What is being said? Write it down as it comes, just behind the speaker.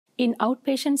In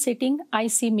outpatient setting, I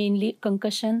see mainly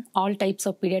concussion, all types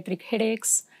of pediatric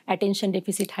headaches, attention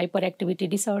deficit hyperactivity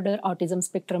disorder, autism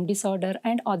spectrum disorder,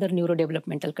 and other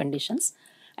neurodevelopmental conditions.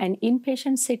 And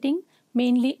inpatient setting,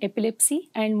 mainly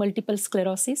epilepsy and multiple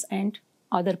sclerosis and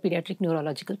other pediatric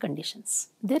neurological conditions.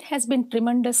 There has been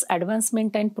tremendous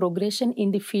advancement and progression in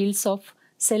the fields of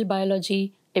cell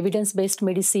biology, evidence-based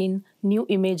medicine, new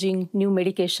imaging, new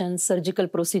medications, surgical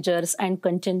procedures, and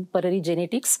contemporary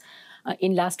genetics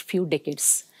in last few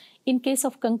decades. In case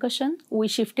of concussion, we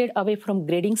shifted away from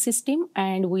grading system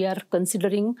and we are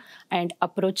considering and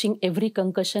approaching every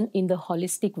concussion in the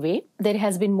holistic way. There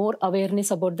has been more awareness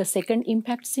about the second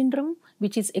impact syndrome,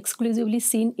 which is exclusively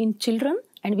seen in children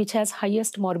and which has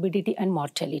highest morbidity and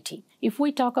mortality. If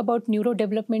we talk about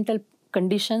neurodevelopmental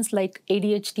conditions like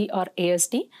ADHD or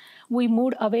ASD, we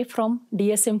moved away from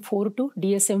DSM-4 to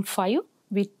DSM-5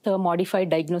 with modified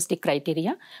diagnostic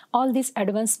criteria. All this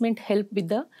advancement help with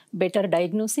the better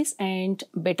diagnosis and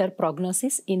better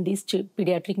prognosis in these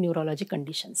pediatric neurology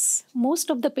conditions. Most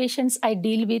of the patients I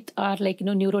deal with are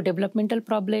neurodevelopmental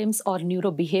problems or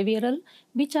neurobehavioral,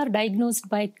 which are diagnosed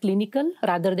by clinical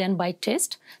rather than by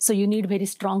test. So you need very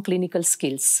strong clinical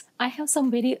skills. I have some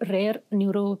very rare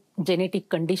neurogenetic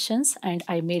conditions and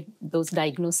I made those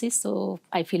diagnoses, so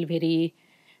I feel very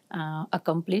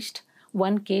accomplished.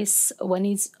 One is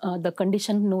the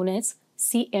condition known as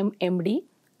CMMD,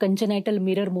 congenital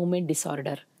mirror movement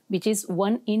disorder, which is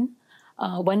 1 in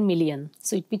 1 million,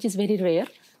 which is very rare.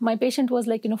 My patient was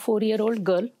 4-year-old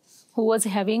girl who was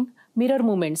having mirror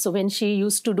movement. So when she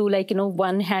used to do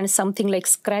one hand something like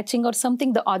scratching or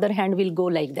something, the other hand will go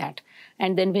like that.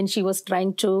 And then when she was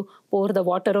trying to pour the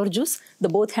water or juice, the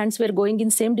both hands were going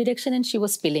in same direction and she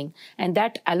was spilling. And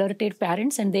that alerted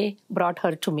parents and they brought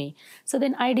her to me. So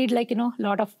then I did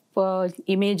lot of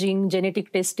imaging,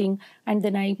 genetic testing, and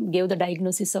then I gave the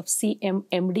diagnosis of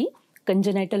CMMD,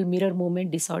 congenital mirror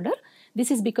movement disorder. This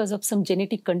is because of some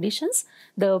genetic conditions.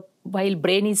 While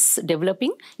brain is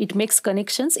developing, it makes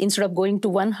connections. Instead of going to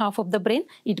one half of the brain,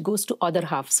 it goes to other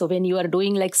half. So when you are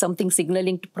doing something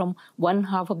signaling from one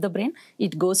half of the brain,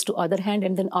 it goes to other hand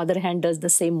and then other hand does the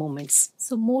same movements.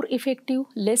 So more effective,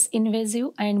 less invasive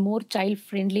and more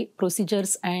child-friendly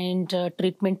procedures and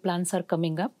treatment plans are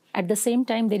coming up. At the same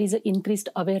time, there is an increased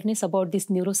awareness about these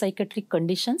neuropsychiatric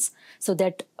conditions so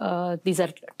that these are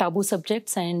taboo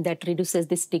subjects and that reduces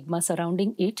the stigma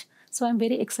surrounding it. So I'm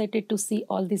very excited to see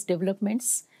all these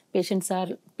developments.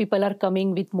 People are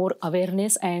coming with more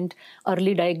awareness and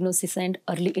early diagnosis and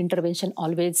early intervention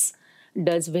always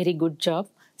does very good job.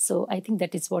 So I think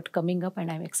that is what coming up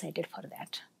and I'm excited for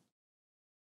that.